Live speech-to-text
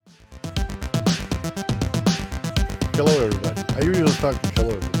Hello, everybody. I usually talk to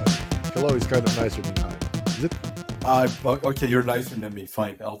hello, everybody. Hello is kind of nicer than hi. Is it? Okay, you're nicer than me.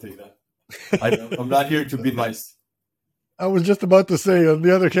 Fine, I'll take that. I'm not here to be nice. I was just about to say, on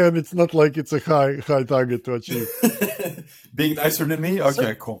the other hand, it's not like it's a high target to achieve. Being nicer than me?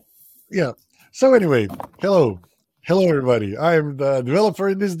 Okay, cool. Yeah. So anyway, hello. Hello, everybody. I'm the developer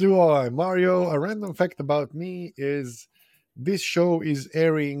in this duo. I'm Mario. A random fact about me is this show is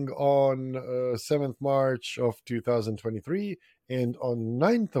airing on 7th March of 2023 and on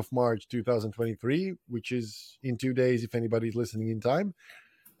 9th of March 2023, which is in 2 days if anybody's listening in time.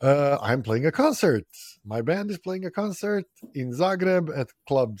 I'm playing a concert. My band is playing a concert in Zagreb at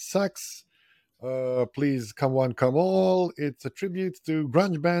Club Sax. Please come one, come all. It's a tribute to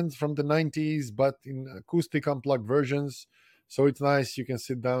grunge bands from the 90s, but in acoustic unplugged versions. So it's nice. You can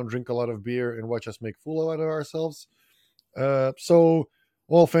sit down, drink a lot of beer, and watch us make fool out of ourselves. So,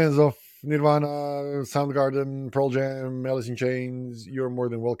 all fans of Nirvana, Soundgarden, Pearl Jam, Alice in Chains, you're more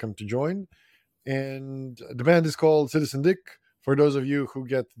than welcome to join. And the band is called Citizen Dick. For those of you who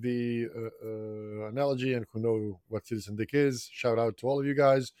get the analogy and who know what Citizen Dick is, shout out to all of you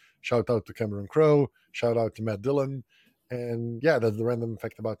guys. Shout out to Cameron Crowe. Shout out to Matt Dillon. And yeah, that's the random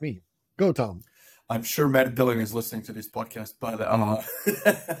fact about me. Go, Tom. I'm sure Matt Dillon is listening to this podcast, but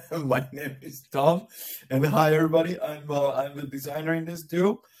my name is Tom, and hi everybody. I'm the designer in this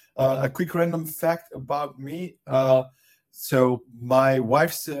duo. A quick random fact about me. So my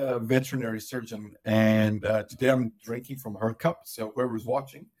wife's a veterinary surgeon, and today I'm drinking from her cup. So whoever's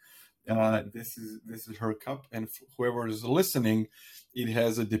watching, this is her cup, and whoever is listening, it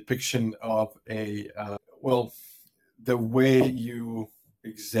has a depiction of the way you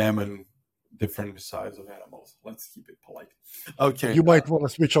examine different sides of animals. Let's keep it polite. Okay. You might want to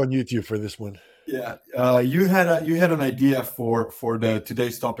switch on YouTube for this one. Yeah. You had an idea for the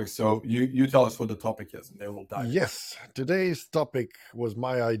today's topic, so you tell us what the topic is, and then we'll dive. Yes, today's topic was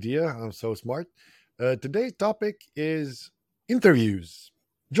my idea. I'm so smart. Today's topic is interviews,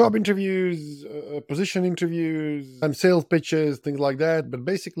 job interviews, position interviews, and sales pitches, things like that. But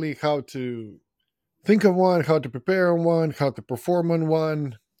basically, how to think of one, how to prepare on one, how to perform on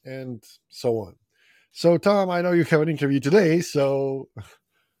one, and so on. So, Tom, I know you have an interview today. So,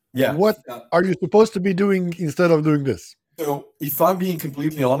 Yeah. What are you supposed to be doing instead of doing this? So, if I'm being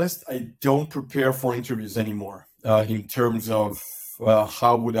completely honest, I don't prepare for interviews anymore. In terms of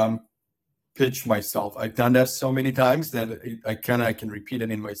how would I pitch myself, I've done that so many times that I can repeat it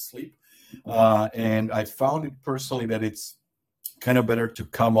in my sleep. And I found it personally that it's kind of better to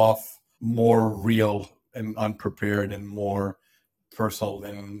come off more real and unprepared and more personal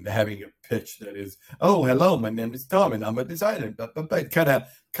than having a pitch that is, oh, hello, my name is Tom and I'm a designer. But it kind of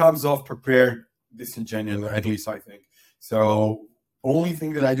comes off prepared, disingenuous, at least I think. So only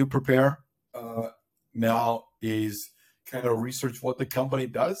thing that I do prepare now is kind of research what the company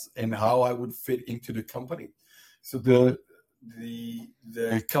does and how I would fit into the company. So the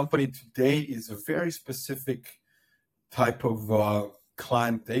company today is a very specific type of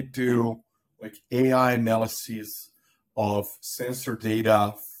client. They do like AI analysis of sensor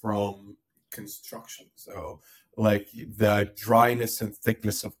data from construction. So like the dryness and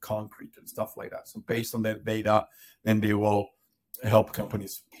thickness of concrete and stuff like that. So based on that data, then they will help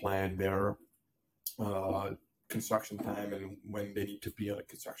companies plan their construction time and when they need to be at a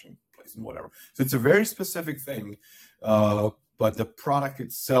construction place and whatever. So it's a very specific thing. But the product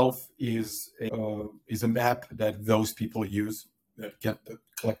itself is an app that those people use that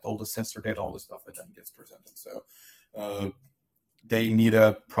collect all the sensor data, all the stuff that then gets presented. So they need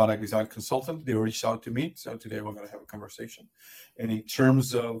a product design consultant. They reached out to me. So today we're going to have a conversation. And in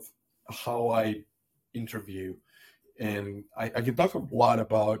terms of how I interview, and I can talk a lot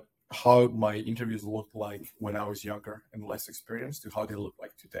about how my interviews looked like when I was younger and less experienced to how they look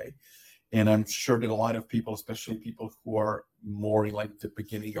like today. And I'm sure that a lot of people, especially people who are more in like the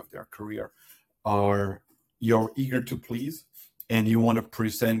beginning of their career, you're eager to please and you want to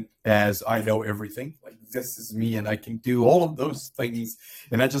present as I know everything. Like this is me and I can do all of those things.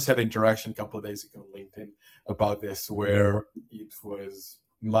 And I just had an interaction a couple of days ago on LinkedIn about this, where it was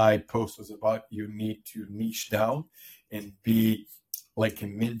my post was about you need to niche down and be like a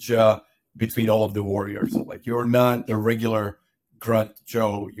ninja between all of the warriors. Like you're not a regular grunt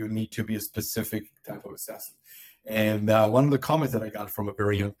Joe, you need to be a specific type of assassin. And one of the comments that I got from a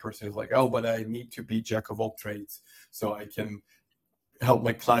very young person is like, oh, but I need to be jack of all trades so I can help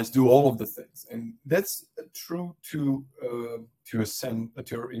my clients do all of the things. And that's true to a sense,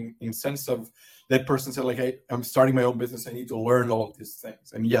 in sense of that person said like, hey, I'm starting my own business. I need to learn all of these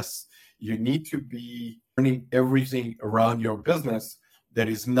things. And yes, you need to be learning everything around your business, that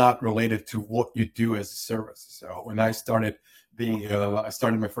is not related to what you do as a service. So when I started I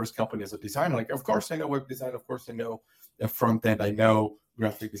started my first company as a designer. Like, of course I know web design. Of course I know the front end. I know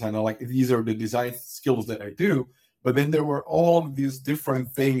graphic design. Like, these are the design skills that I do. But then there were all these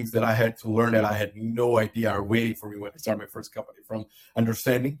different things that I had to learn that I had no idea are waiting for me when I started my first company, from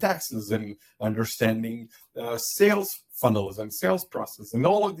understanding taxes and understanding sales funnels and sales process and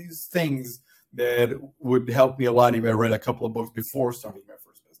all of these things that would help me a lot if I read a couple of books before starting my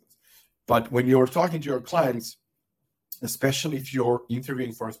first business. But when you're talking to your clients, especially if you're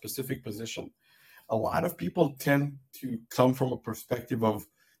interviewing for a specific position, a lot of people tend to come from a perspective of,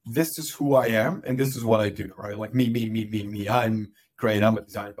 this is who I am and this is what I do, right? Like me. I'm great. I'm a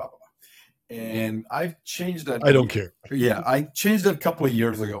designer, blah, blah, blah. And I've changed that. I don't care. Yeah, I changed that a couple of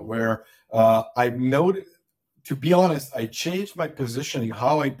years ago, where I've noted, to be honest, I changed my positioning,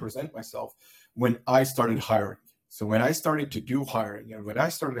 how I present myself, when I started hiring. So when I started to do hiring and when I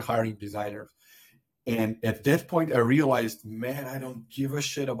started hiring designers, and at that point, I realized, man, I don't give a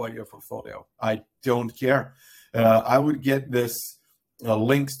shit about your portfolio. I don't care. I would get this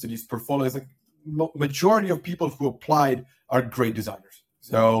links to these portfolios. Like, majority of people who applied are great designers.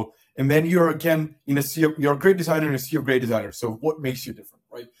 So, and then you're again in a sea of, you're a great designer in a sea of great designers. So what makes you different,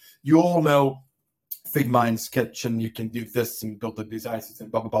 right? You all know Figma and Sketch, and you can do this and build the design system,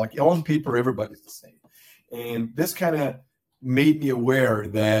 blah, blah, blah. Like, on paper, everybody's the same. And this kind of made me aware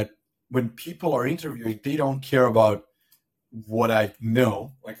that when people are interviewing, they don't care about what I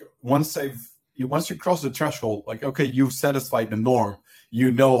know. Like, once you cross the threshold, like, okay, you've satisfied the norm,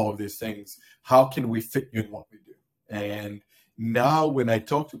 you know all of these things. How can we fit you in what we do? And now when I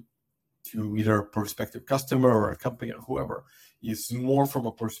talk to either a prospective customer or a company or whoever, it's more from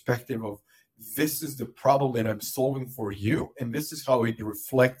a perspective of, this is the problem that I'm solving for you, and this is how it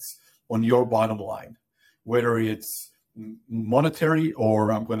reflects on your bottom line, whether it's monetary,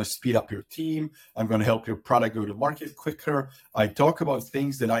 or I'm going to speed up your team, I'm going to help your product go to market quicker. I talk about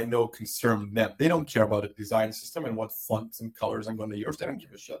things that I know concern them. They don't care about the design system and what fonts and colors I'm going to use. They don't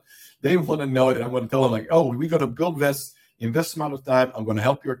give a shit. They want to know that I'm going to tell them, like, oh, we got to build this in this amount of time. I'm going to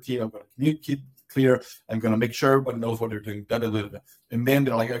help your team. I'm going to communicate clear. I'm going to make sure everybody knows what they're doing. Da, da, da, da. And then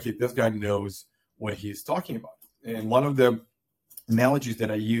they're like, okay, this guy knows what he's talking about. And one of the analogies that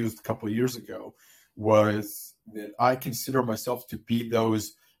I used a couple of years ago was that I consider myself to be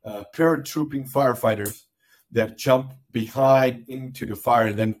those paratrooping firefighters that jump behind into the fire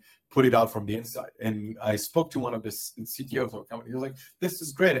and then put it out from the inside. And I spoke to one of the CTOs of a company. He was like, this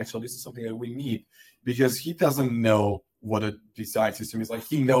is great, actually. This is something that we need, because he doesn't know what a design system is. Like,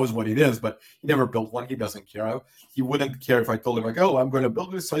 he knows what it is, but he never built one. He doesn't care. He wouldn't care if I told him, like, oh, I'm going to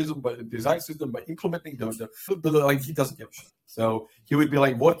build this design system by implementing like, he doesn't give a shit. So he would be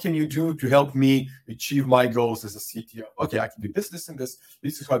like, what can you do to help me achieve my goals as a CTO? Okay, I can do this, this, and this.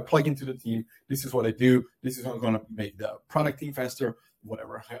 This is how I plug into the team. This is what I do. This is how I'm going to make the product team faster,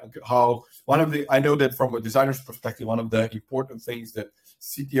 whatever. I know that from a designer's perspective, one of the important things that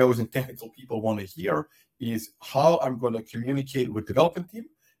CTOs and technical people want to hear is how I'm going to communicate with development team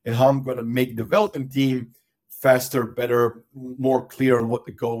and how I'm going to make development team faster, better, more clear on what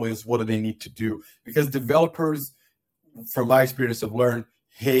the goal is, what do they need to do. Because developers, from my experience, have learned,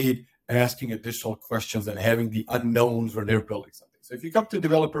 hate asking additional questions and having the unknowns when they're building something. So if you come to a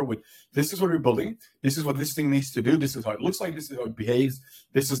developer with, this is what we're building, this is what this thing needs to do, this is how it looks like, this is how it behaves,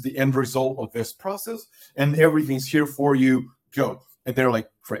 this is the end result of this process, and everything's here for you, go. And they're like,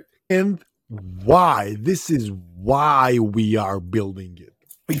 great. And why? This is why we are building it.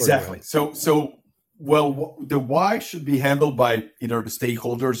 Exactly. So well, the why should be handled by either the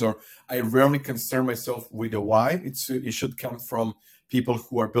stakeholders, or I rarely concern myself with the why. It should come from people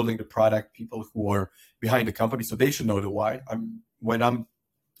who are building the product, people who are behind the company, so they should know the why. When I'm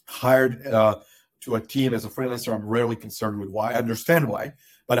hired to a team as a freelancer, I'm rarely concerned with why. I understand why,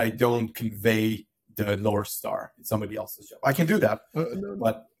 but I don't convey the North Star. It's somebody else's job. I can do that,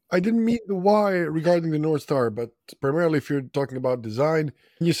 but I didn't mean the why regarding the North Star, but primarily if you're talking about design,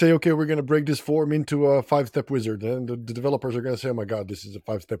 you say, okay, we're going to break this form into a 5-step wizard. And the developers are going to say, oh my God, this is a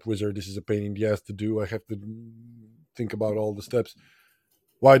 5-step wizard. This is a pain in the ass to do. I have to think about all the steps.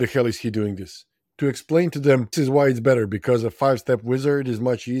 Why the hell is he doing this? To explain to them, this is why it's better, because a 5-step wizard is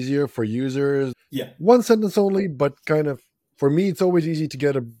much easier for users. Yeah. One sentence only, but kind of, for me, it's always easy to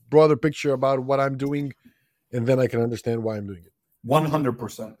get a broader picture about what I'm doing, and then I can understand why I'm doing it.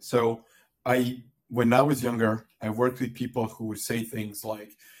 100%. So when I was younger, I worked with people who would say things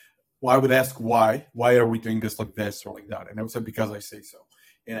like, well, I would ask why are we doing this like this or like that? And I would say, because I say so.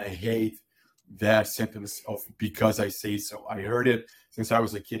 And I hate that sentence of because I say so. I heard it since I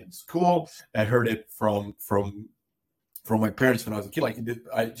was a kid in school. I heard it from from my parents when I was a kid. Like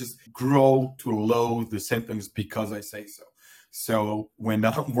I just grow to loathe the sentence because I say so. So when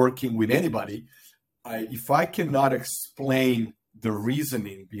I'm working with anybody, if I cannot explain the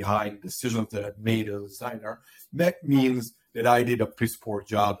reasoning behind decisions that I've made as a designer, that means that I did a piss poor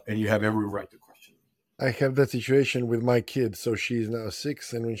job, and you have every right to question me. I have that situation with my kid. So she's now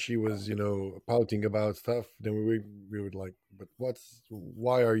 6, and when she was, pouting about stuff, then we would like, but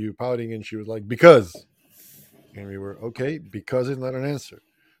why are you pouting? And she was like, because. And we were okay, because is not an answer.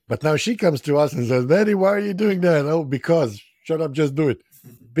 But now she comes to us and says, Daddy, why are you doing that? Oh, because. Shut up, just do it.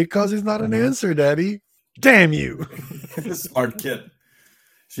 Because it's not an answer, Daddy. Damn you. Smart kid.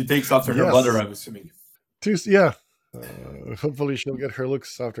 She takes after her mother, Yes. I'm assuming. Yeah. Hopefully she'll get her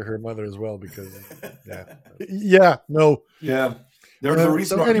looks after her mother as well, because yeah. Yeah, no. Yeah. There's a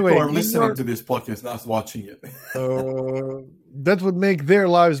reason So why people anyway, are listening to this podcast, not watching it. that would make their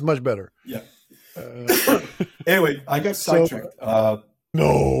lives much better. Yeah. Anyway, I got sidetracked.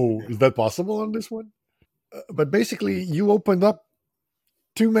 No, is that possible on this one? But basically, you opened up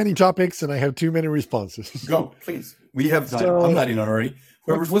too many topics, and I have too many responses. Go, please. We have time. I'm not in a hurry.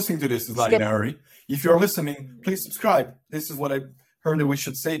 Whoever's listening to this is not in a hurry. If you're listening, please subscribe. This is what I heard that we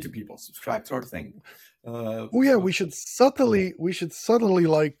should say to people: subscribe to our thing. We should subtly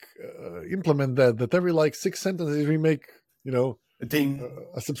like implement that every like 6 sentences we make, a ding,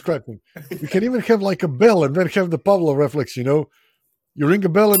 a subscribe thing. We can even have like a bell, and then have the Pavlov reflex. You ring a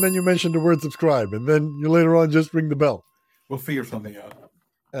bell, and then you mention the word subscribe, and then you later on just ring the bell. We'll figure something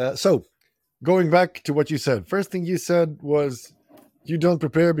out. So, going back to what you said, first thing you said was you don't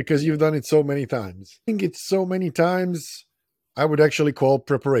prepare because you've done it so many times. I think it's so many times I would actually call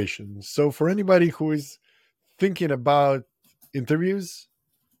preparation. So for anybody who is thinking about interviews,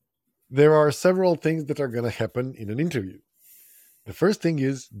 there are several things that are going to happen in an interview. The first thing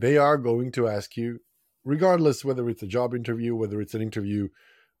is they are going to ask you, regardless whether it's a job interview, whether it's an interview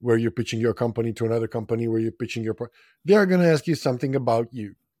where you're pitching your company to another company, where you're pitching they are going to ask you something about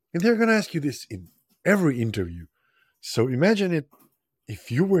you. And they're going to ask you this in every interview. So imagine it if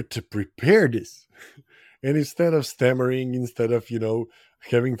you were to prepare this, and instead of stammering, instead of,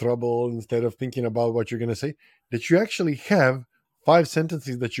 having trouble, instead of thinking about what you're going to say, that you actually have 5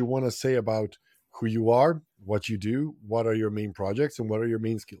 sentences that you want to say about who you are, what you do, what are your main projects, and what are your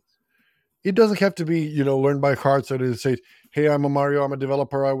main skills. It doesn't have to be, learned by heart. So to say, hey, I'm a Mario, I'm a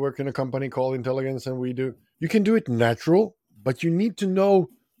developer, I work in a company called Intelligence, and we do. You can do it natural, but you need to know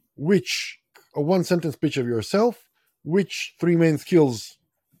which a 1-sentence pitch of yourself, which 3 main skills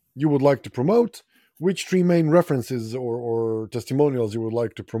you would like to promote, which 3 main references or testimonials you would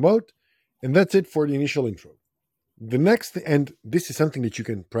like to promote, and that's it for the initial intro. The next, and this is something that you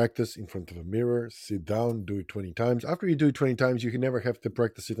can practice in front of a mirror, sit down, do it 20 times. After you do it 20 times, you can never have to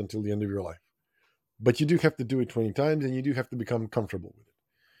practice it until the end of your life. But you do have to do it 20 times, and you do have to become comfortable with it.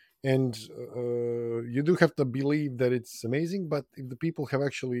 And you do have to believe that it's amazing, but if the people have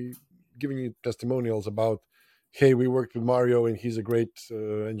actually given you testimonials about, hey, we worked with Mario and he's a great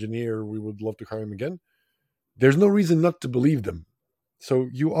engineer, we would love to hire him again, there's no reason not to believe them. So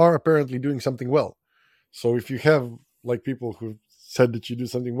you are apparently doing something well. So if you have like people who said that you do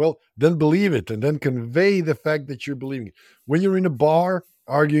something well, then believe it, and then convey the fact that you're believing it. When you're in a bar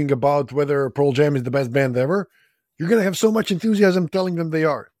arguing about whether Pearl Jam is the best band ever, you're going to have so much enthusiasm telling them they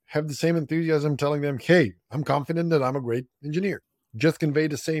are. Have the same enthusiasm telling them, hey, I'm confident that I'm a great engineer. Just convey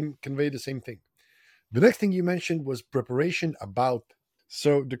the same thing. The next thing you mentioned was preparation about.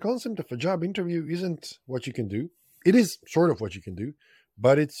 So the concept of a job interview isn't what you can do. It is sort of what you can do,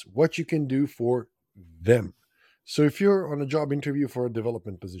 but it's what you can do for them. So if you're on a job interview for a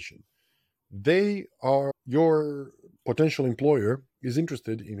development position, your potential employer is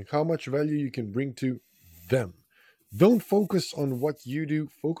interested in how much value you can bring to them. Don't focus on what you do,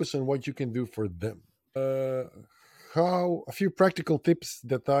 focus on what you can do for them. A few practical tips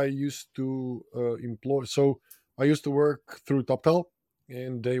that I used to employ. So I used to work through TopTel,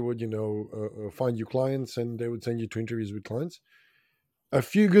 and they would, find you clients, and they would send you to interviews with clients. A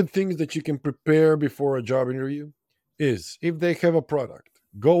few good things that you can prepare before a job interview is, if they have a product,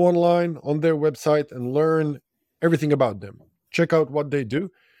 go online on their website and learn everything about them. Check out what they do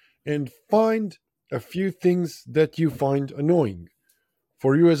and find a few things that you find annoying.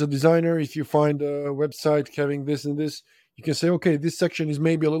 For you as a designer, if you find a website having this and this, you can say, okay, this section is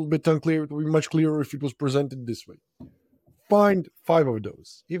maybe a little bit unclear. It would be much clearer if it was presented this way. Find 5 of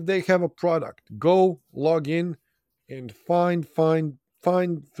those. If they have a product, go log in and find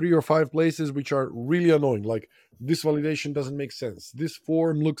 3 or 5 places which are really annoying. Like, this validation doesn't make sense. This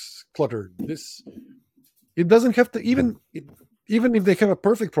form looks cluttered. It doesn't have to, even if they have a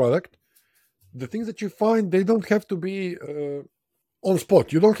perfect product, the things that you find, they don't have to be on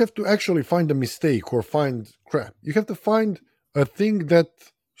spot. You don't have to actually find a mistake or find crap. You have to find a thing that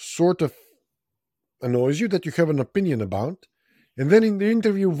sort of annoys you, that you have an opinion about, and then in the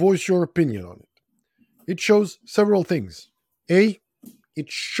interview, voice your opinion on it. It shows several things. A, it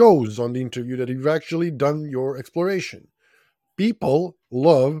shows on the interview that you've actually done your exploration. People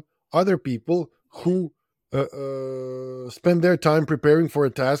love other people who spend their time preparing for a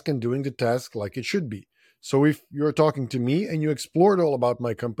task and doing the task like it should be. So if you're talking to me and you explored all about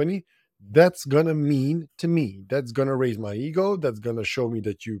my company, that's gonna mean to me, that's gonna raise my ego, that's gonna show me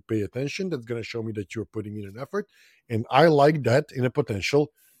that you pay attention, that's gonna show me that you're putting in an effort. And I like that in a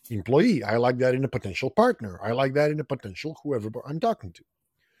potential employee. I like that in a potential partner. I like that in a potential whoever I'm talking to.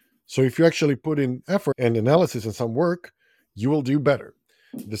 So if you actually put in effort and analysis and some work, you will do better.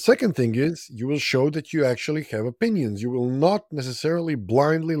 The second thing is you will show that you actually have opinions. You will not necessarily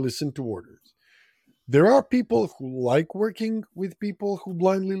blindly listen to orders. There are people who like working with people who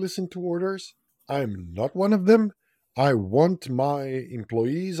blindly listen to orders. I'm not one of them. I want my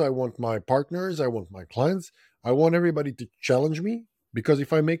employees, I want my partners, I want my clients, I want everybody to challenge me, because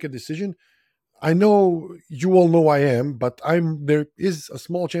if I make a decision, I know you all know I am, but there is a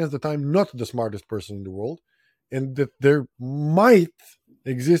small chance that I'm not the smartest person in the world, and that there might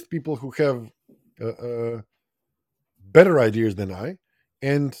exist people who have better ideas than I,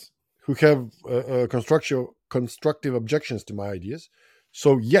 and who have constructive objections to my ideas.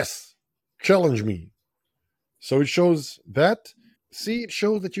 So yes, challenge me. So it shows that. See, it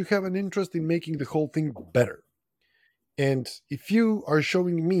shows that you have an interest in making the whole thing better. And if you are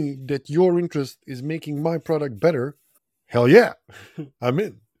showing me that your interest is making my product better, hell yeah, I'm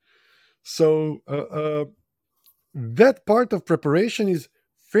in. So that part of preparation is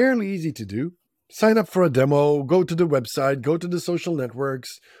fairly easy to do. Sign up for a demo, go to the website, go to the social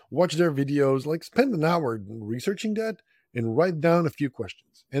networks, watch their videos, like spend an hour researching that and write down a few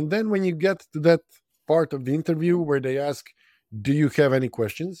questions. And then when you get to that part of the interview where they ask, do you have any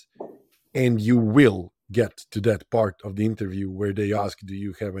questions? And you will get to that part of the interview where they ask, do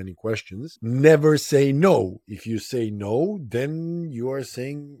you have any questions? Never say no. If you say no, then you are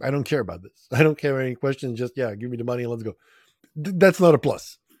saying, I don't care about this. I don't care any questions. Just, yeah, give me the money and let's go. That's not a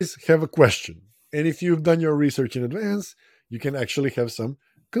plus. Just have a question. And if you've done your research in advance, you can actually have some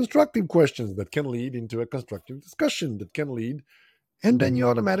constructive questions that can lead into a constructive discussion that can lead, and then you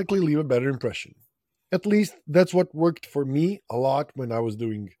automatically leave a better impression. At least that's what worked for me a lot when I was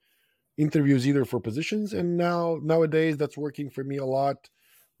doing interviews either for positions, and nowadays that's working for me a lot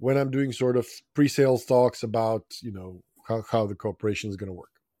when I'm doing sort of pre-sales talks about how the cooperation is going to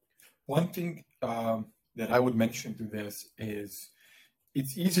work. One thing that I would mention to this is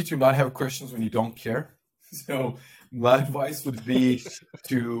it's easy to not have questions when you don't care. So my advice would be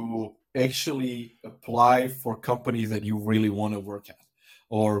to actually apply for companies that you really want to work at,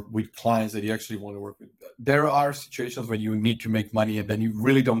 or with clients that you actually want to work with. There are situations when you need to make money and then you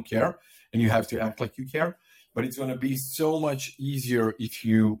really don't care and you have to act like you care. But it's going to be so much easier if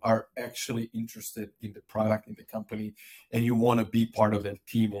you are actually interested in the product, in the company, and you want to be part of that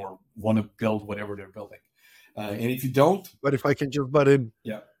team or want to build whatever they're building. And if you don't, But if I can just butt in,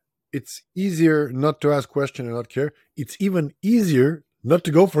 yeah, it's easier not to ask question and not care. It's even easier not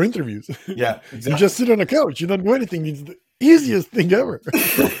to go for interviews. yeah, exactly. You just sit on a couch. You don't do anything. It's the easiest thing ever.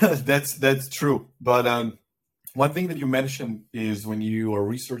 That's true. But one thing that you mentioned is when you are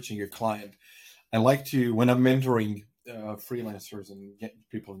researching a client, I like to, when I'm mentoring freelancers and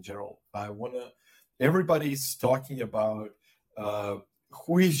people in general, I want to, everybody's talking about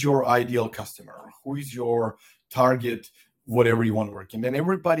who is your ideal customer, who is your target, whatever you want to work in. And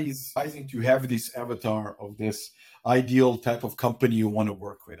everybody's trying to have this avatar of this ideal type of company you want to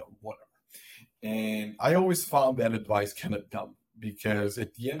work with or whatever. And I always found that advice kind of dumb, because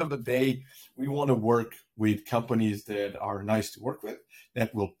at the end of the day, we want to work with companies that are nice to work with,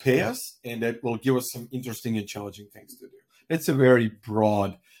 that will pay us, and that will give us some interesting and challenging things to do. It's a very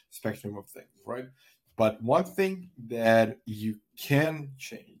broad spectrum of things, right? But one thing that you can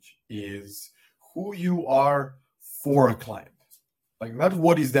change is who you are for a client. Like, not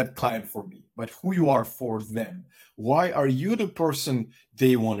what is that client for me, but who you are for them. Why are you the person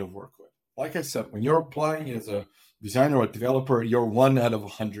they want to work with? Like I said, when you're applying as a designer or a developer, you're one out of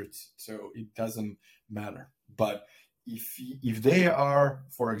hundreds, so it doesn't matter. But if they are,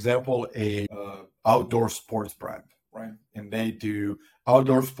 for example, a outdoor sports brand, right, and they do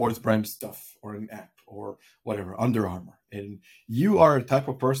outdoor sports brand stuff, or an app or whatever, Under Armour, and you are a type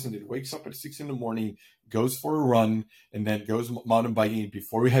of person that wakes up at 6 in the morning, goes for a run, and then goes mountain biking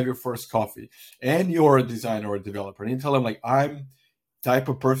before you have your first coffee, and you're a designer or a developer, and you tell them, like, I'm type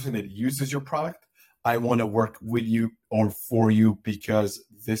of person that uses your product, I want to work with you or for you because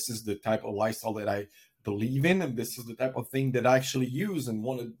this is the type of lifestyle that I believe in, and this is the type of thing that I actually use and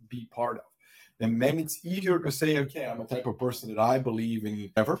want to be part of. And then it's easier to say, okay, I'm a type of person that I believe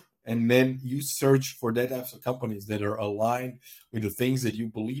in ever. And then you search for that types of companies that are aligned with the things that you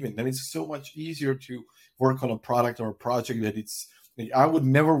believe in. Then it's so much easier to work on a product or a project that it's. I would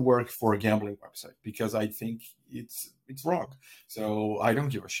never work for a gambling website because I think it's wrong. So I don't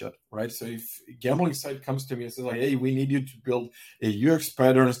give a shit, right? So if a gambling site comes to me and says like, "Hey, we need you to build a UX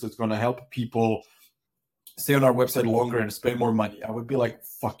patterns that's going to help people stay on our website longer and spend more money," I would be like,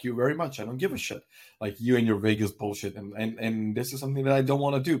 "Fuck you very much. I don't give a shit. Like you and your Vegas bullshit." And this is something that I don't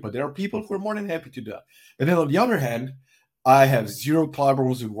want to do. But there are people who are more than happy to do that. And then on the other hand, I have zero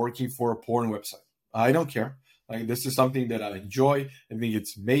problems with working for a porn website. I don't care. Like this is something that I enjoy. I think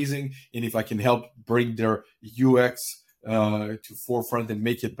it's amazing, and if I can help bring their UX to forefront and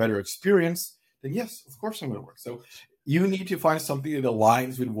make it better experience, then yes, of course I'm going to work. So you need to find something that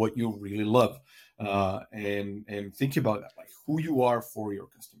aligns with what you really love, and think about that, like who you are for your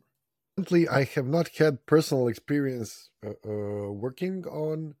customer. Currently, I have not had personal experience working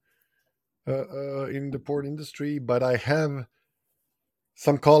on in the port industry, but I have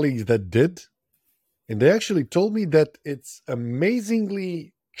some colleagues that did, and they actually told me that it's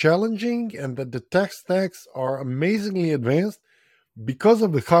amazingly challenging and that the tech stacks are amazingly advanced because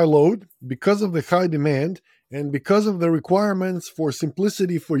of the high load, because of the high demand, and because of the requirements for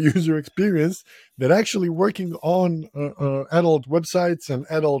simplicity for user experience, that actually working on adult websites and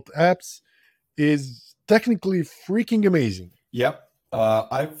adult apps is technically freaking amazing. Yep.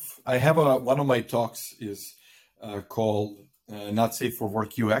 I have a one of my talks is called "Not Safe for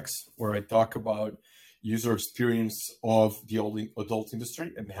Work UX," where I talk about user experience of the old adult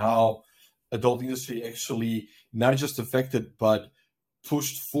industry and how adult industry actually not just affected but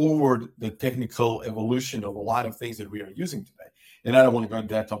pushed forward the technical evolution of a lot of things that we are using today. And I don't want to go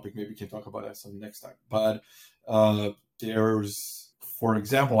into that topic. Maybe we can talk about that some next time. But there's, for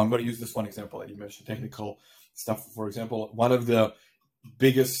example, I'm going to use this one example that you mentioned, technical stuff. For example, one of the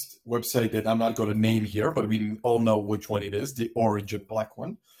biggest website that I'm not going to name here, but we all know which one it is, the orange and black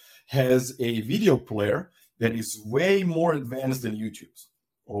one, has a video player that is way more advanced than YouTube's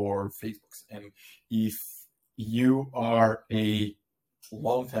or Facebook's. And if you are a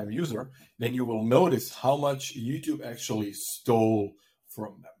long-time user, then you will notice how much YouTube actually stole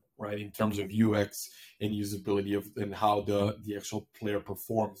from them, right? In terms of UX and usability of and how the actual player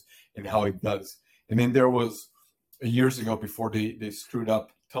performs and how it does. And then there was years ago before they screwed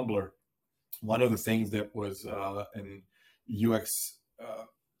up Tumblr, one of the things that was an UX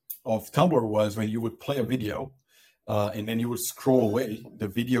of Tumblr was when you would play a video and then you would scroll away, the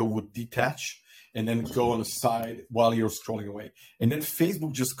video would detach and then go on the side while you're scrolling away. And then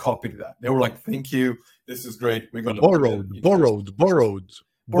Facebook just copied that. They were like, "Thank you, this is great. We're going to Borrowed,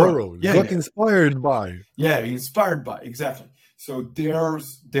 Yeah, got yeah, inspired by. yeah. Inspired by, exactly. So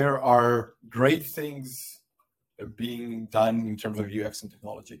there are great things being done in terms of UX and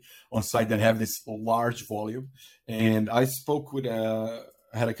technology on site that have this large volume. And I spoke with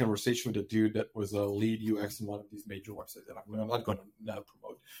I had a conversation with a dude that was a lead UX in one of these major websites that I'm not going to now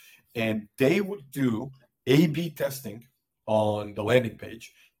promote. And they would do A/B testing on the landing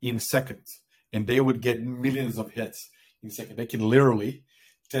page in seconds, and they would get millions of hits in seconds. They can literally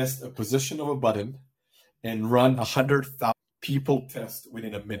test a position of a button and run 100,000 people test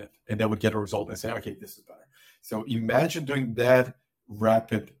within a minute, and they would get a result and say, "Okay, this is better." So imagine doing that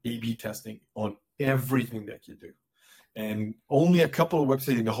rapid A/B testing on everything that you do. And only a couple of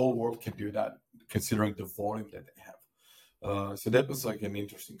websites in the whole world can do that, considering the volume that they have. So that was like an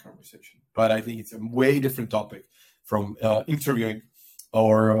interesting conversation. But I think it's a way different topic from interviewing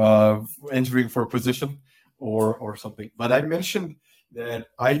or interviewing for a position or something. But I mentioned that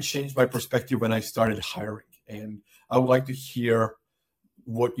I changed my perspective when I started hiring, and I would like to hear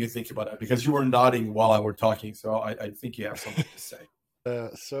what you think about that because you were nodding while I were talking. So I think you have something to say.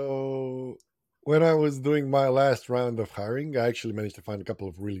 So when I was doing my last round of hiring, I actually managed to find a couple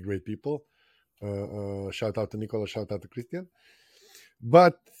of really great people. Shout out to Nicola, shout out to Christian.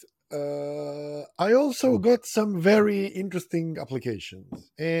 But I also got some very interesting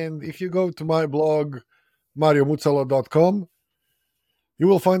applications. And if you go to my blog, mariomuzzolo.com, you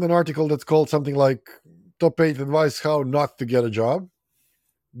will find an article that's called something like Top 8 Advice How Not to Get a Job.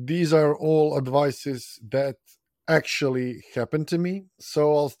 These are all advices that actually happened to me.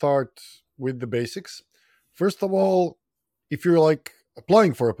 So I'll start with the basics. First of all, if you're like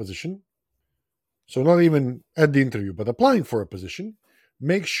applying for a position, so not even at the interview, but applying for a position,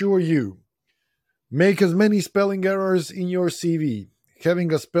 make sure you make as many spelling errors in your CV,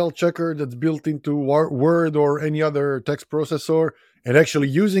 having a spell checker that's built into Word or any other text processor and actually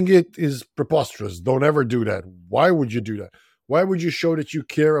using it is preposterous. Don't ever do that. Why would you do that? Why would you show that you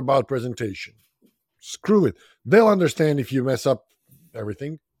care about presentation? Screw it. They'll understand if you mess up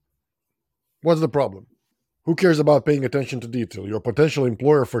everything. What's the problem? Who cares about paying attention to detail? Your potential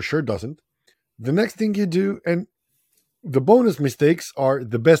employer for sure doesn't. The next thing you do, and the bonus mistakes are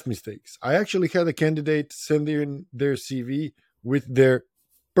the best mistakes. I actually had a candidate send in their CV with their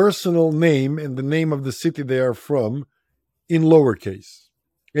personal name and the name of the city they are from in lowercase.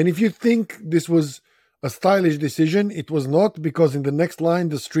 And if you think this was a stylish decision, it was not, because in the next line,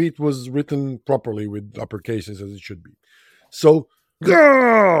 the street was written properly with upper cases as it should be. So,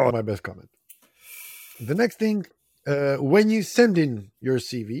 my best comment. The next thing, when you send in your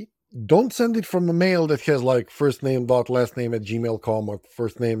CV, don't send it from a mail that has like first name dot last name at gmail.com or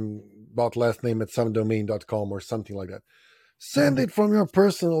first name dot last name at somedomain.com or something like that. Send it from your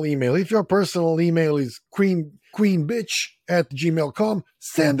personal email. If your personal email is queenbitch at gmail.com,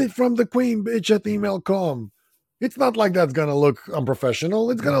 send it from the queenbitch at email.com. It's not like that's going to look unprofessional.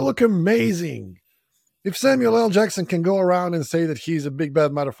 It's going to look amazing. If Samuel L. Jackson can go around and say that he's a big bad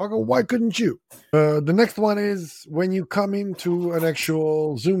motherfucker, why couldn't you? The next one is when you come into an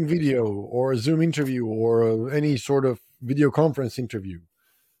actual Zoom video or a Zoom interview or any sort of video conference interview,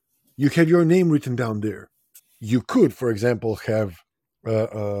 you have your name written down there. You could, for example, have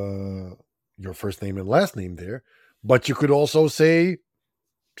your first name and last name there, but you could also say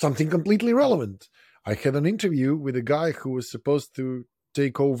something completely irrelevant. I had an interview with a guy who was supposed to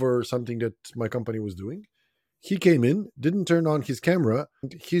take over something that my company was doing. He came in, didn't turn on his camera.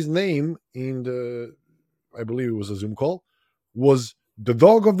 His name in the, I believe it was a Zoom call, was the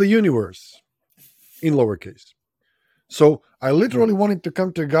dog of the universe in lowercase. So I literally wanted to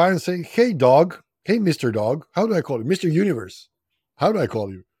come to a guy and say, hey, dog, hey, Mr. Dog, how do I call you? Mr. Universe, how do I call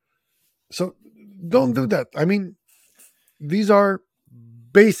you? So don't do that. I mean, these are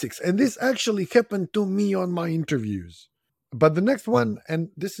basics. And this actually happened to me on my interviews. But the next one, and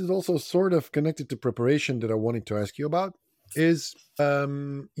this is also sort of connected to preparation that I wanted to ask you about, is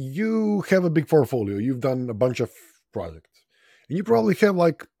you have a big portfolio. You've done a bunch of projects. And you probably have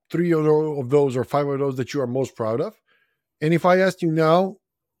like 3 of those or 5 of those that you are most proud of. And if I asked you now,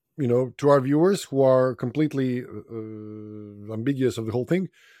 to our viewers who are completely ambiguous of the whole thing,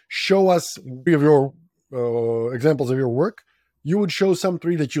 show us 3 of your examples of your work, you would show some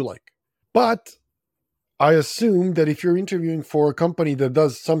 3 that you like. But I assume that if you're interviewing for a company that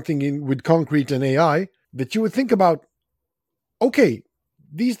does something with concrete and AI, that you would think about, okay,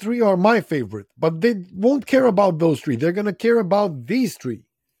 these 3 are my favorite, but they won't care about those 3. They're going to care about these 3.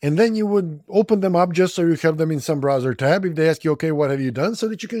 And then you would open them up just so you have them in some browser tab if they ask you, okay, what have you done, so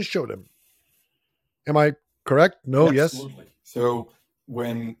that you can show them. Am I correct? No, Absolutely. Yes? So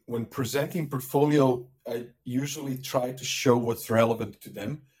when presenting portfolio, I usually try to show what's relevant to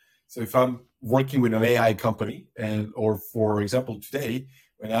them. So if I'm working with an AI company, or for example, today,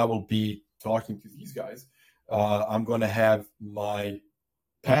 when I will be talking to these guys, I'm going to have my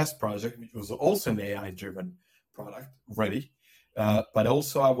past project, which was also an AI-driven product, ready. But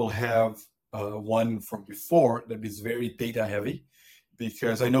also I will have one from before that is very data heavy,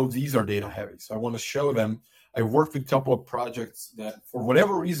 because I know these are data heavy. So I want to show them. I worked with a couple of projects that for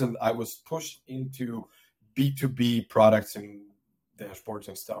whatever reason, I was pushed into B2B products and dashboards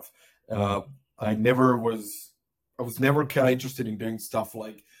and stuff. I was never kind of interested in doing stuff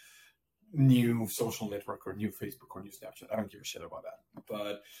like new social network or new Facebook or new Snapchat. I don't give a shit about that.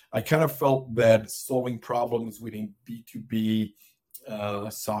 But I kind of felt that solving problems within B2B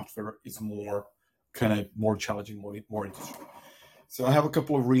software is more challenging, more interesting. So I have a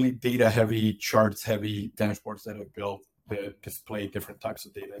couple of really data heavy, charts heavy dashboards that I've built that display different types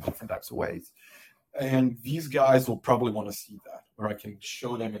of data in different types of ways. And these guys will probably want to see that, where I can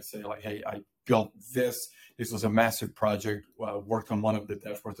show them and say like, hey, I built this. This was a massive project. Worked on one of the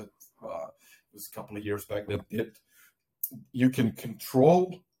dashboards that was a couple of years back that did. You can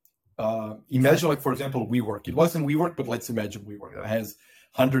control, imagine like, for example, WeWork. It wasn't WeWork, but let's imagine WeWork. It has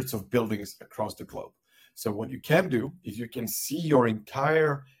hundreds of buildings across the globe. So what you can do is you can see your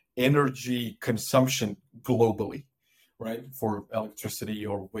entire energy consumption globally, right? For electricity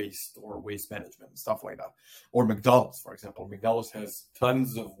or waste management and stuff like that. Or McDonald's, for example. McDonald's has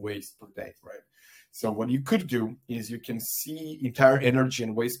tons of waste per day, right? So what you could do is you can see entire energy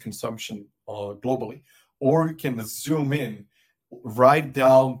and waste consumption globally, or you can zoom in right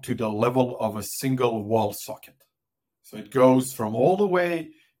down to the level of a single wall socket. So it goes from all the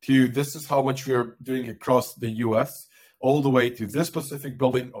way to this is how much we're doing across the US, all the way to this specific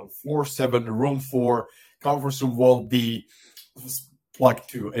building on floor 7, room 4, conference room wall D, plug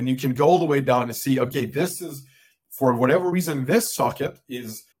to. And you can go all the way down and see, okay, this is, for whatever reason, this socket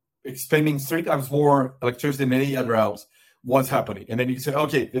is expending 3 times more electricity than any other else. What's happening? And then you can say,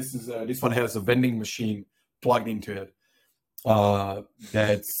 okay, this one has a vending machine plugged into it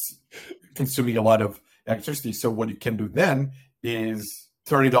that's consuming a lot of electricity. So what you can do then is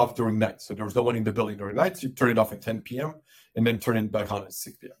turn it off during night. So there's no one in the building during night. So you turn it off at 10 p.m. and then turn it back on at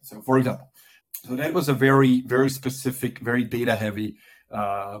 6 p.m. So for example, so that was a very, very specific, very data heavy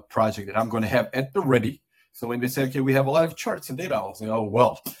project that I'm going to have at the ready. So when they say, okay, we have a lot of charts and data, I'll say, oh,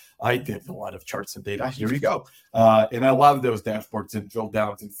 well, I did a lot of charts and data. Here you go. And I love those dashboards and drill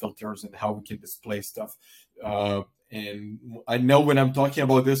downs and filters and how we can display stuff. And I know when I'm talking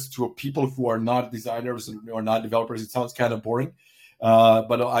about this to people who are not designers or not developers, it sounds kind of boring.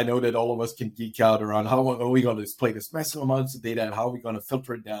 But I know that all of us can geek out around how are we going to display this massive amounts of data and how are we going to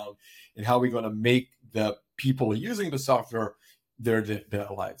filter it down and how are we going to make the people using the software their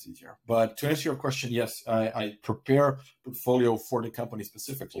lives easier. But to answer your question, yes, I prepare portfolio for the company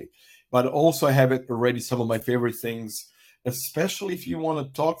specifically, but also I have it already some of my favorite things, especially if you want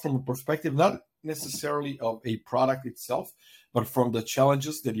to talk from a perspective, not necessarily of a product itself, but from the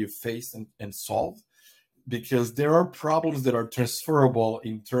challenges that you face and solve. Because there are problems that are transferable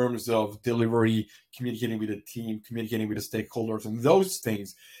in terms of delivery, communicating with the team, communicating with the stakeholders, and those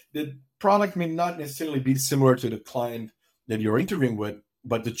things. The product may not necessarily be similar to the client that you're interviewing with,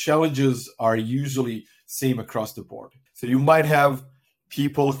 but the challenges are usually same across the board. So you might have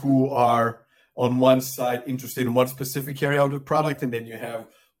people who are on one side interested in one specific area of the product, and then you have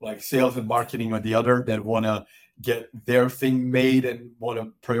like sales and marketing on the other that want to get their thing made and want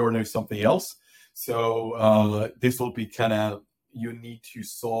to prioritize something else. So this will be kind of, you need to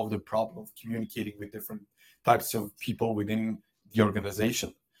solve the problem of communicating with different types of people within the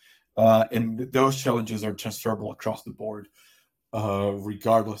organization. And those challenges are transferable across the board,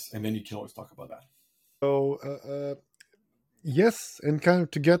 regardless. And then you can always talk about that. So, yes, and kind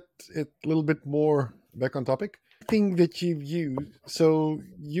of to get it a little bit more back on topic, thing that you've used. So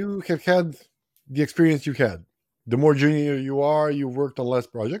you have had the experience you had. The more junior you are, you've worked on less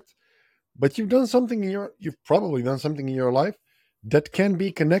projects, but you've probably done something in your life that can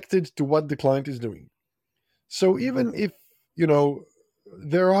be connected to what the client is doing. So even if, you know,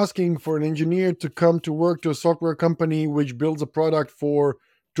 they're asking for an engineer to come to work to a software company which builds a product for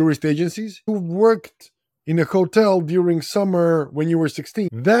tourist agencies, who worked in a hotel during summer when you were 16,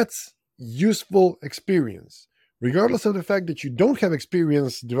 that's useful experience. Regardless of the fact that you don't have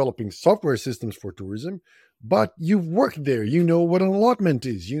experience developing software systems for tourism, but you've worked there. You know what an allotment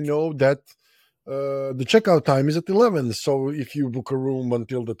is. You know that the checkout time is at 11. So if you book a room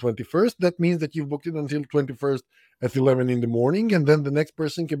until the 21st, that means that you've booked it until 21st at 11 in the morning. And then the next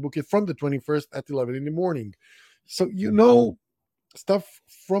person can book it from the 21st at 11 in the morning. So you know stuff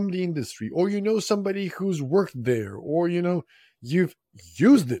from the industry, or you know somebody who's worked there, or you know you've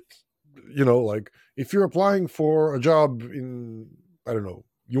used it. You know, like if you're applying for a job in, I don't know,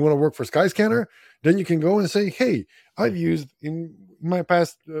 you want to work for Skyscanner, then you can go and say, hey, I've used in my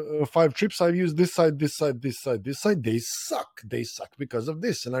past 5 trips, I've used this side, this side, this side, this side. They suck because of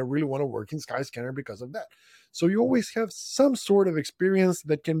this, and I really want to work in Skyscanner because of that. So you always have some sort of experience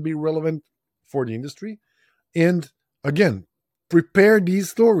that can be relevant for the industry. And again, prepare these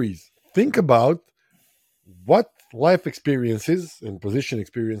stories. Think about what life experiences and position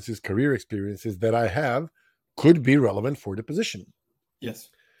experiences, career experiences that I have could be relevant for the position. Yes,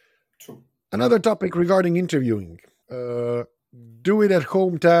 true. Another topic regarding interviewing, uh, do it at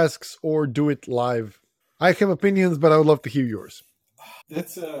home tasks or do it live. I have opinions, but I would love to hear yours.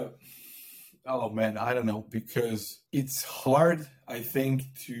 That's a, oh man, I don't know, because it's hard, I think,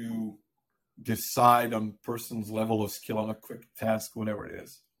 to decide on person's level of skill on a quick task, whatever it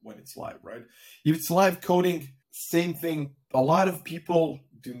is, when it's live, right? If it's live coding, same thing. A lot of people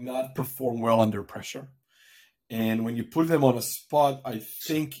do not perform well under pressure. And when you put them on a spot, I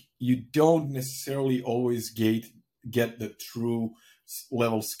think you don't necessarily always get the true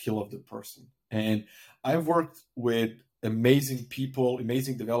level skill of the person. And I've worked with amazing people,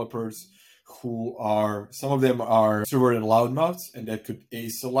 amazing developers who are, some of them are extroverted loudmouths and that could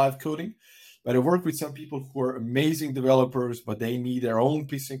ace a live coding. But I work with some people who are amazing developers, but they need their own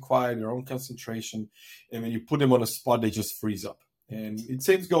peace and quiet, their own concentration. And when you put them on a spot, they just freeze up. And it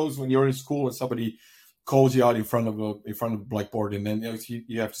same goes when you're in school and somebody calls you out in front of a blackboard, and then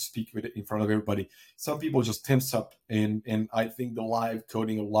you have to speak with it in front of everybody. Some people just tense up, and I think the live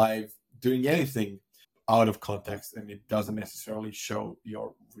coding or live doing anything out of context, and it doesn't necessarily show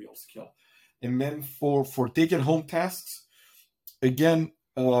your real skill. And then for taking home tasks, again,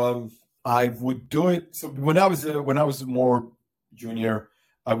 I would do it. So when I was more junior,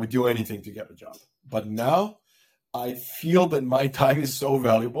 I would do anything to get a job. But now I feel that my time is so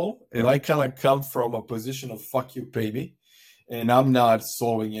valuable, and I kind of come from a position of fuck you, pay me. And I'm not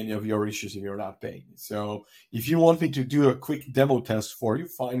solving any of your issues if you're not paying. So if you want me to do a quick demo test for you,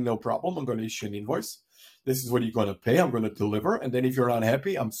 fine, no problem. I'm going to issue an invoice. This is what you're going to pay. I'm going to deliver. And then if you're not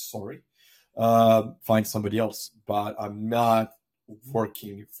happy, I'm sorry. Find somebody else. But I'm not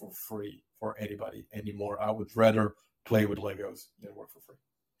working for free for anybody anymore. I would rather play with Legos than work for free.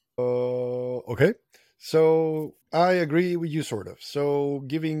 Okay. So I agree with you, sort of. So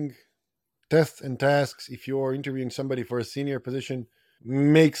giving tests and tasks, if you're interviewing somebody for a senior position,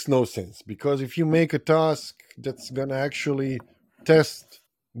 makes no sense, because if you make a task that's going to actually test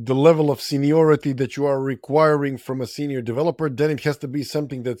the level of seniority that you are requiring from a senior developer, then it has to be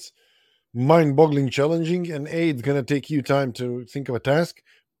something that's mind-boggling challenging, and it's going to take you time to think of a task.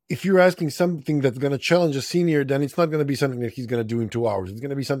 If you're asking something that's going to challenge a senior, then it's not going to be something that he's going to do in 2 hours. It's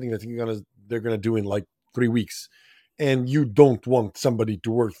going to be something that they're going to do in like 3 weeks, and you don't want somebody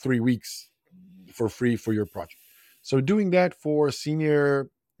to work 3 weeks for free for your project. So doing that for a senior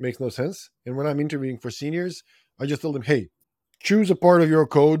makes no sense. And when I'm interviewing for seniors, I just tell them, hey, choose a part of your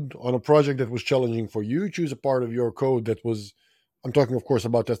code on a project that was challenging for you. Choose a part of your code that was, I'm talking, of course,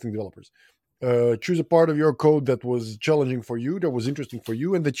 about testing developers. Choose a part of your code that was challenging for you, that was interesting for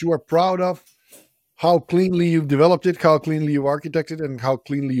you, and that you are proud of how cleanly you've developed it, how cleanly you've architected it, and how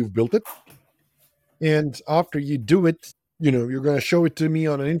cleanly you've built it. And after you do it, you're going to show it to me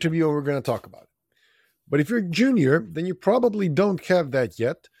on an interview and we're going to talk about it. But if you're junior, then you probably don't have that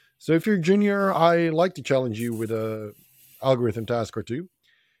yet. So if you're junior, I like to challenge you with a algorithm task or two.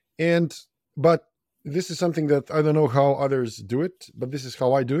 But this is something that I don't know how others do it, but this is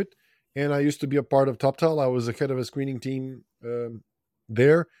how I do it. And I used to be a part of TopTal. I was the head of a screening team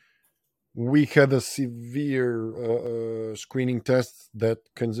there. We had a severe screening test that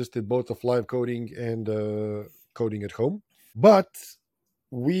consisted both of live coding and coding at home. But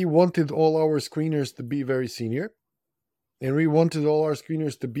we wanted all our screeners to be very senior, and we wanted all our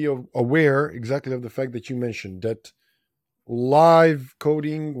screeners to be aware exactly of the fact that you mentioned, that live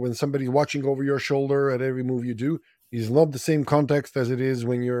coding, when somebody's watching over your shoulder at every move you do, is not the same context as it is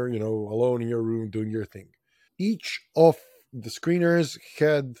when you're alone in your room doing your thing. Each of the screeners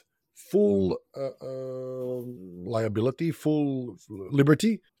had full liability, full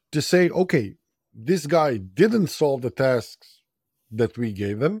liberty to say, okay, this guy didn't solve the tasks that we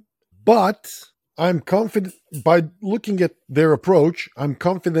gave them, but I'm confident, by looking at their approach, I'm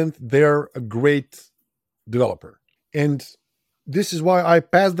confident they're a great developer. And this is why I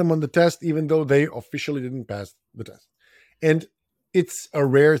passed them on the test, even though they officially didn't pass the test. And it's a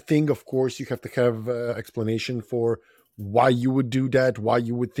rare thing, of course. You have to have explanation for why you would do that, why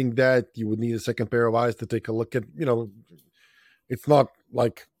you would think that. You would need a second pair of eyes to take a look at, it's not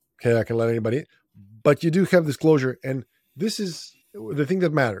like, okay, I can let anybody, but you do have disclosure. And this is the thing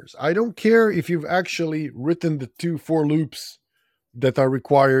that matters. I don't care if you've actually written the 2 for loops that are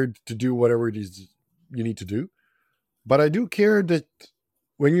required to do whatever it is you need to do. But I do care that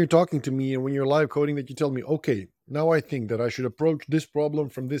when you're talking to me and when you're live coding, that you tell me, okay, now I think that I should approach this problem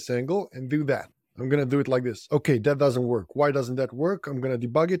from this angle and do that. I'm going to do it like this. Okay, that doesn't work. Why doesn't that work? I'm going to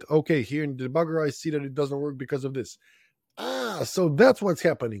debug it. Okay, here in the debugger, I see that it doesn't work because of this. So that's what's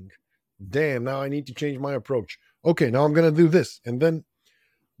happening. Damn, now I need to change my approach. Okay, now I'm going to do this. And then,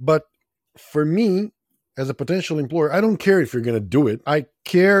 but for me, as a potential employer, I don't care if you're going to do it. I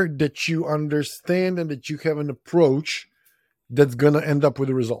care that you understand and that you have an approach that's going to end up with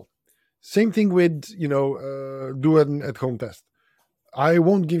a result. Same thing with, do an at-home test. I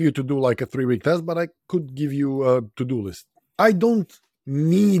won't give you to do like a 3-week test, but I could give you a to-do list. I don't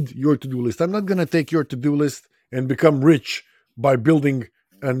need your to-do list. I'm not going to take your to-do list and become rich by building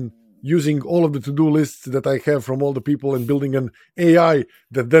and using all of the to-do lists that I have from all the people and building an AI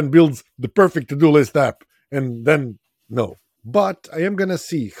that then builds the perfect to-do list app. And then, no. But I am going to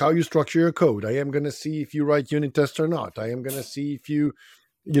see how you structure your code. I am going to see if you write unit tests or not. I am going to see if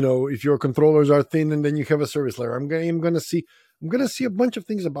if your controllers are thin and then you have a service layer. I'm going to see a bunch of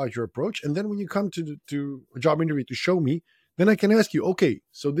things about your approach. And then when you come to a job interview to show me, then I can ask you, okay,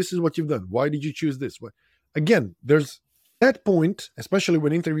 so this is what you've done. Why did you choose this? Again, there's that point, especially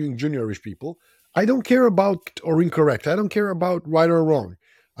when interviewing juniorish people, I don't care about or incorrect. I don't care about right or wrong.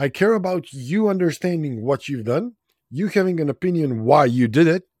 I care about you understanding what you've done, you having an opinion why you did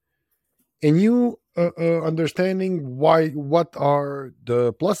it, and you understanding what are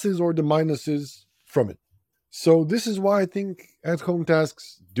the pluses or the minuses from it. So this is why I think at-home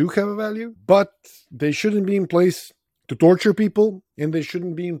tasks do have a value, but they shouldn't be in place to torture people, and they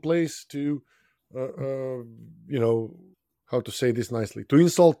shouldn't be in place to, how to say this nicely, to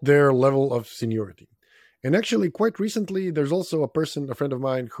insult their level of seniority. And actually, quite recently, there's also a friend of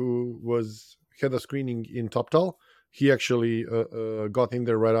mine, who had a screening in Toptal. He actually got in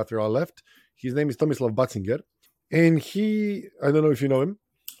there right after I left. His name is Tomislav Batzinger, and I don't know if you know him,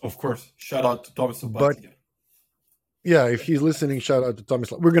 Of course, shout out to Thomas but Batzinger. yeah, if he's listening, shout out to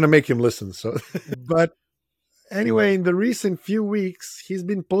Tomislav. We're gonna make him listen. So, but anyway, in the recent few weeks, he's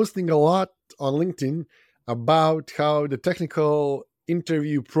been posting a lot on LinkedIn about how the technical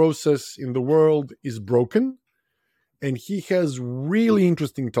interview process in the world is broken, and he has really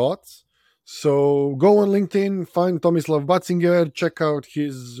interesting thoughts. So go on LinkedIn, find Tomislav Batzinger, check out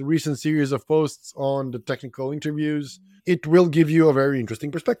his recent series of posts on the technical interviews. It will give you a very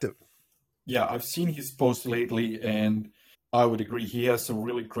interesting perspective. Yeah, I've seen his posts lately, and I would agree. He has some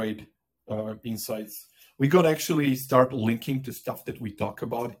really great insights. We got to actually start linking to stuff that we talk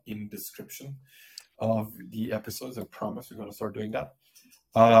about in description of the episodes. I promise we're going to start doing that.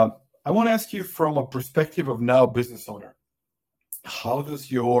 I want to ask you, from a perspective of now business owner, how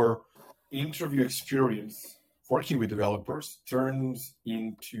does your interview experience working with developers turns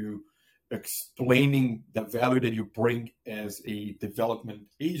into explaining the value that you bring as a development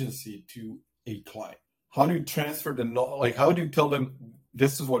agency to a client? How do you transfer the knowledge? Like, how do you tell them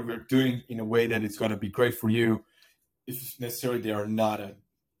this is what we're doing in a way that it's going to be great for you, if necessarily they are not a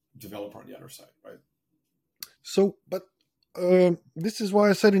developer on the other side, right? So, but this is why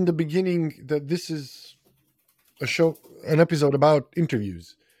I said in the beginning that this is an episode about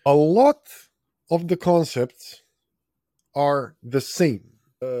interviews. A lot of the concepts are the same.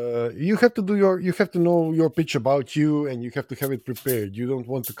 You have to know your pitch about you, and you have to have it prepared. You don't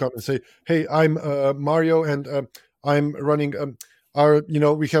want to come and say, "Hey, I'm Mario, and I'm running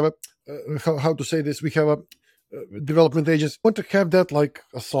we have a how to say this? We have a development agency." You want to have that like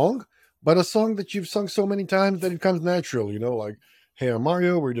a song, but a song that you've sung so many times that it comes natural. Like, "Hey, I'm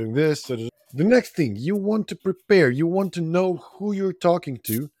Mario. We're doing this." The next thing, you want to prepare. You want to know who you're talking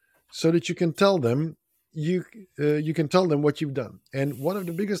to, so that you can tell them you can tell them what you've done. And one of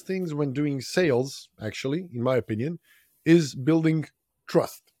the biggest things when doing sales, actually, in my opinion, is building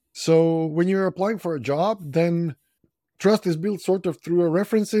trust. So when you're applying for a job, then trust is built sort of through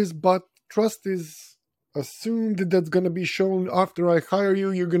references, but trust is assumed that that's going to be shown after I hire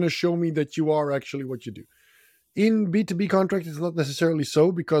you. You're going to show me that you are actually what you do. In B2B contract, it's not necessarily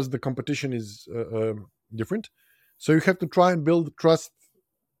so, because the competition is different. So you have to try and build trust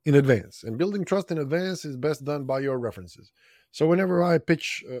in advance. And building trust in advance is best done by your references. So whenever I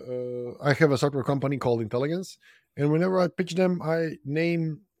pitch, I have a software company called Intelligence, and whenever I pitch them, I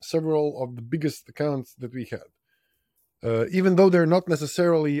name several of the biggest accounts that we had, even though they're not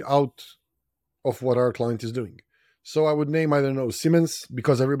necessarily out of what our client is doing. So I would name, I don't know, Siemens,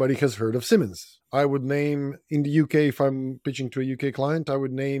 because everybody has heard of Siemens. I would name, in the UK, if I'm pitching to a UK client, I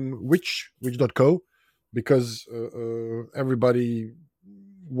would name which.co, because everybody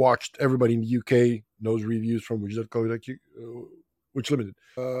in the UK knows reviews from which.co, which limited.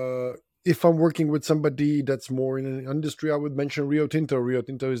 If I'm working with somebody that's more in an industry, I would mention Rio Tinto. Rio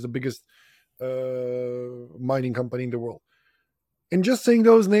Tinto is the biggest mining company in the world. And just saying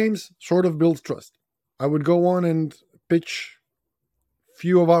those names sort of builds trust. I would go on and pitch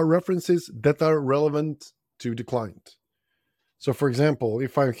few of our references that are relevant to the client. So, for example,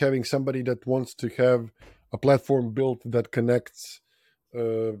 if I'm having somebody that wants to have a platform built that connects,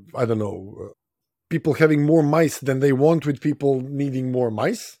 I don't know, people having more mice than they want with people needing more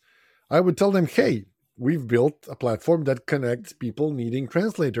mice, I would tell them, hey, we've built a platform that connects people needing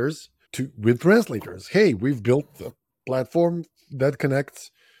translators with translators. Hey, we've built a platform that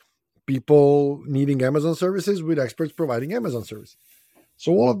connects people needing Amazon services with experts providing Amazon services.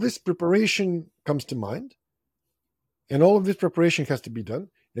 So all of this preparation comes to mind, and all of this preparation has to be done.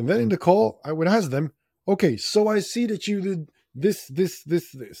 And then in the call, I would ask them, okay, so I see that you did this,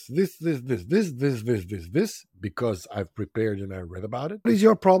 because I've prepared and I read about it. What is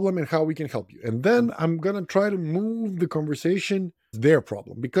your problem and how we can help you? And then I'm going to try to move the conversation to their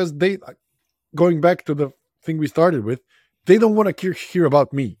problem, because going back to the thing we started with, they don't want to hear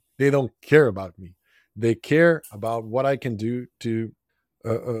about me. They don't care about me. They care about what I can do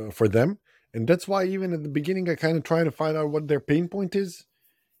for them. And that's why even at the beginning, I kind of try to find out what their pain point is,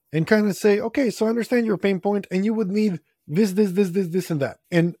 and kind of say, okay, so I understand your pain point, and you would need this, and that.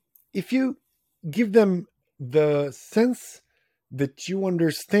 And if you give them the sense that you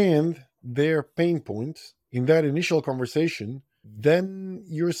understand their pain points in that initial conversation, then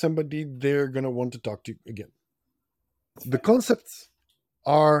you're somebody they're going to want to talk to again. The concepts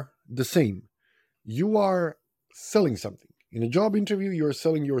are the same. You are selling something. In a job interview, you're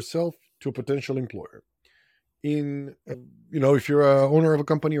selling yourself to a potential employer. in, if you're a owner of a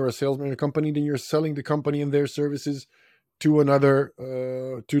company or a salesman in a company, then you're selling the company and their services to another,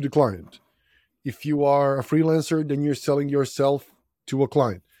 to the client. If you are a freelancer, then you're selling yourself to a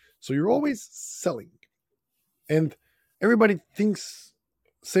client. So you're always selling. And everybody thinks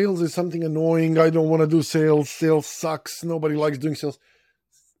sales is something annoying. I don't want to do sales. Sales sucks. Nobody likes doing sales.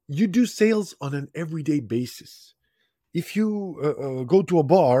 You do sales on an everyday basis. If you go to a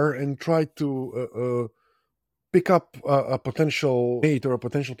bar and try to pick up a potential mate or a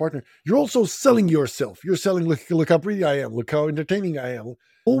potential partner, you're also selling yourself. You're selling, look how pretty I am, look how entertaining I am.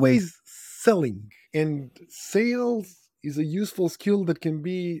 Always selling. And sales is a useful skill that can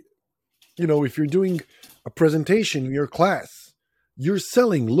be, if you're doing a presentation in your class, you're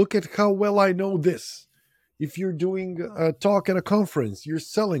selling. Look at how well I know this. If you're doing a talk at a conference, you're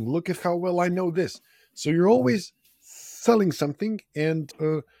selling. Look at how well I know this. So you're always selling something. And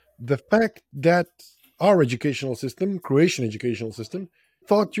the fact that our educational system, Croatian educational system,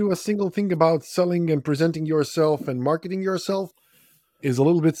 taught you a single thing about selling and presenting yourself and marketing yourself is a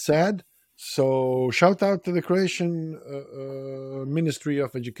little bit sad. So shout out to the Croatian Ministry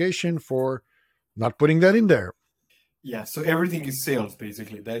of Education for not putting that in there. Yeah, so everything is sales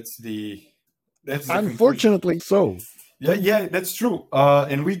basically. That's the conclusion. Unfortunately, so. Yeah, that's true.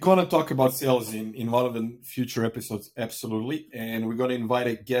 And we're gonna talk about sales in one of the future episodes, absolutely. And we're gonna invite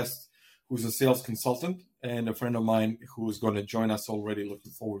a guest who's a sales consultant and a friend of mine who's gonna join us already.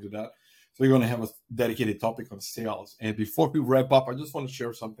 Looking forward to that. So we're gonna have a dedicated topic on sales. And before we wrap up, I just want to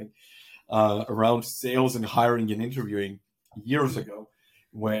share something around sales and hiring and interviewing. Years ago,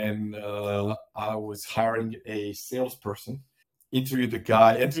 when I was hiring a salesperson, interviewed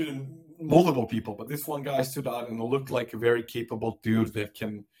multiple people, but this one guy stood out and looked like a very capable dude that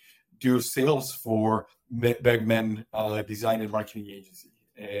can do sales for Bagman design and marketing agency.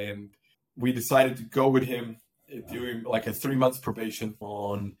 And we decided to go with him, doing like a 3 months probation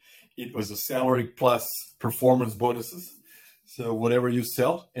on, it was a salary plus performance bonuses. So whatever you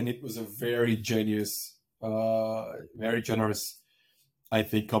sell, and it was a very generous, I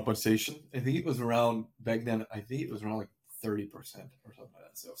think, compensation. I think it was around back then. I think it was around like 30% or something like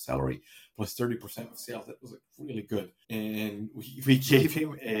that. So salary plus 30% of sales. That was like really good. And we gave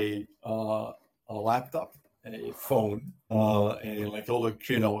him a laptop, a phone, and like all the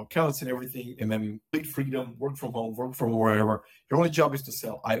accounts and everything, and then complete freedom, work from home, work from wherever. Your only job is to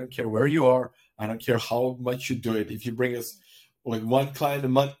sell. I don't care where you are. I don't care how much you do it. If you bring us like one client a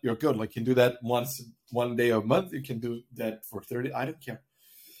month, you're good. Like you can do that one day a month. You can do that for 30. I don't care.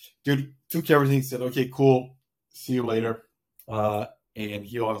 Dude took everything, said, okay, cool. See you later. And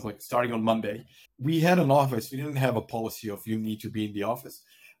he was like, starting on Monday. We had an office. We didn't have a policy of you need to be in the office,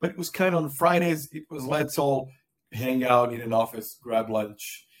 but it was kind of on Fridays. It was let's all hang out in an office, grab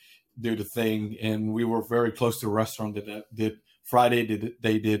lunch, do the thing. And we were very close to a restaurant that did Friday.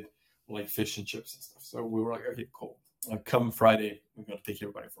 They did like fish and chips and stuff. So we were like, okay, cool. Come Friday, we're going to take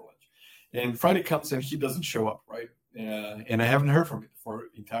everybody for lunch. And Friday comes and he doesn't show up, right? And I haven't heard from him for an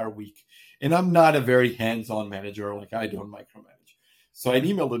entire week. And I'm not a very hands-on manager. Like I don't micromanage. So I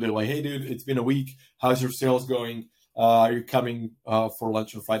emailed the dude like, hey, dude, it's been a week. How's your sales going? Are you coming for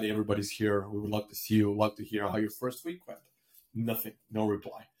lunch on Friday? Everybody's here. We would love to see you. Love to hear how your first week went. Nothing. No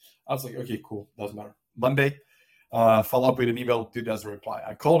reply. I was like, okay, cool. Doesn't matter. Monday, follow up with an email. Dude doesn't reply.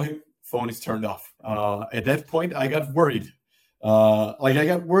 I call him. Phone is turned off. At that point, I got worried. I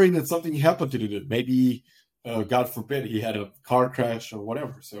got worried that something happened to the dude. Maybe, God forbid, he had a car crash or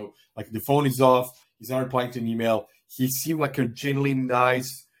whatever. So, like, the phone is off. He's not replying to an email. He seemed like a genuinely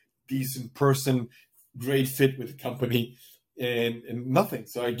nice, decent person, great fit with the company, and nothing.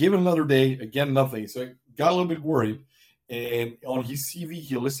 So I gave him another day. Again, nothing. So I got a little bit worried. And on his CV,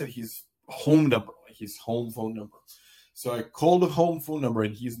 he listed his home number, like his home phone number. So I called the home phone number,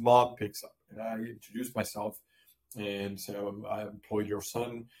 and his mom picks up. And I introduced myself, and so I employed your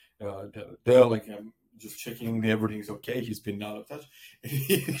son. Like I'm just checking everything's okay. He's been out of touch.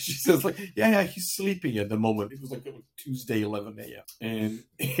 And she says like, yeah, he's sleeping at the moment. It was like Tuesday, 11 a.m. And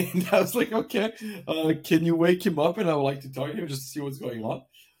I was like, okay, can you wake him up? And I would like to talk to him just to see what's going on.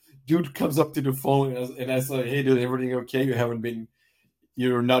 Dude comes up to the phone, and I said, hey, dude, everything okay?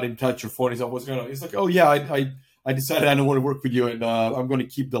 You're not in touch. Your phone is off. What's going on? He's like, oh yeah, I decided I don't want to work with you, and I'm going to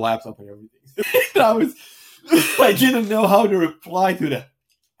keep the laptop and everything. And I didn't know how to reply to that.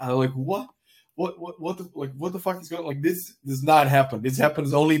 I was like, what? What the fuck is going on? Like, this does not happen. This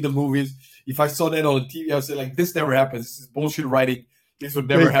happens only in the movies. If I saw that on TV, I would say, like, this never happens. This is bullshit writing. This would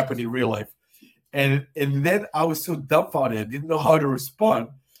never happen in real life. And then I was so dumbfounded. I didn't know how to respond.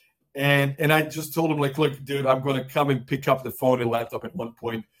 And I just told him, like, look, dude, I'm going to come and pick up the phone and laptop at one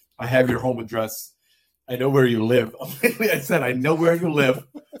point. I have your home address. I know where you live. I said, I know where you live.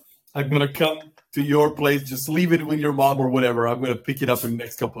 I'm going to come to your place. Just leave it with your mom or whatever. I'm going to pick it up in the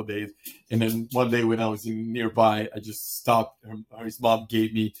next couple of days. And then one day when I was in nearby, I just stopped. His mom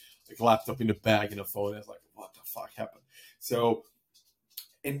gave me like a laptop in the bag and a phone. I was like, what the fuck happened? So,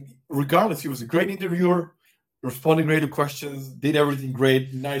 and regardless, he was a great interviewer, responding great to questions, did everything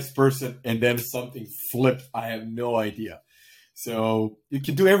great, nice person. And then something flipped. I have no idea. So you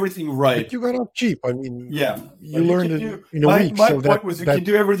can do everything right. But you got off cheap. I mean, Yeah, you but you learned can it do. in a My week. my So point was you that can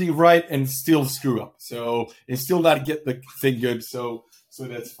do everything right and still screw up. So and still not get the thing good. So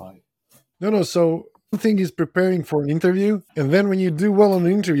that's fine. no. So one thing is preparing for an interview, and then when you do well on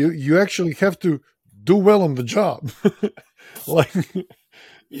the interview, you actually have to do well on the job. Like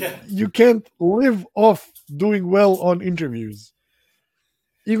Yeah. you can't live off doing well on interviews.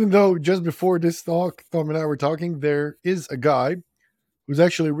 Even though just before this talk, Tom and I were talking, there is a guy who's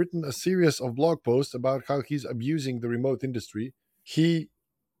actually written a series of blog posts about how he's abusing the remote industry. He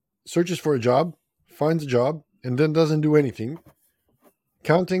searches for a job, finds a job, and then doesn't do anything,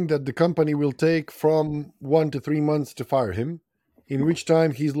 counting that the company will take from 1 to 3 months to fire him, in which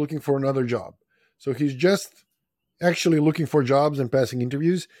time he's looking for another job. So he's just actually looking for jobs and passing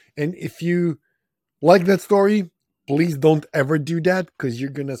interviews. And if you like that story, please don't ever do that because you're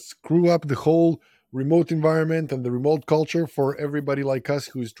going to screw up the whole remote environment and the remote culture for everybody like us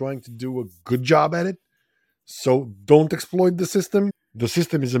who's trying to do a good job at it. So don't exploit the system. The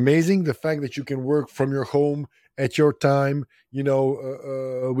system is amazing. The fact that you can work from your home at your time,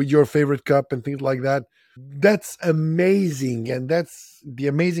 with your favorite cup and things like that, that's amazing. And that's the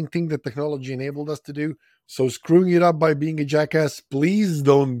amazing thing that technology enabled us to do. So screwing it up by being a jackass, please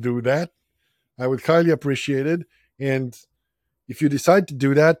don't do that. I would highly appreciate it. And if you decide to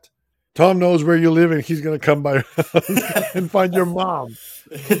do that, Tom knows where you live and he's going to come by your house and find your mom.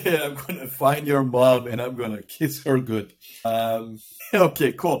 I'm gonna find your mom and I'm gonna kiss her good.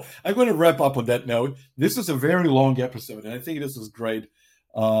 Okay, cool. I'm gonna wrap up on that note. This was a very long episode, and I think this was great.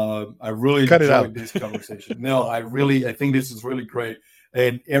 I really Cut it out. enjoyed this conversation. No, I think this is really great.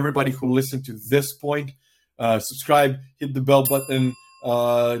 And everybody who listened to this point, subscribe, hit the bell button,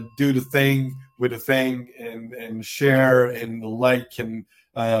 do the thing with the thing, and share and like and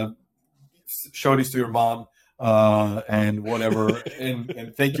show this to your mom and whatever.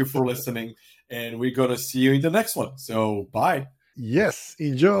 And thank you for listening. And we're gonna see you in the next one. So bye. Yes,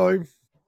 enjoy.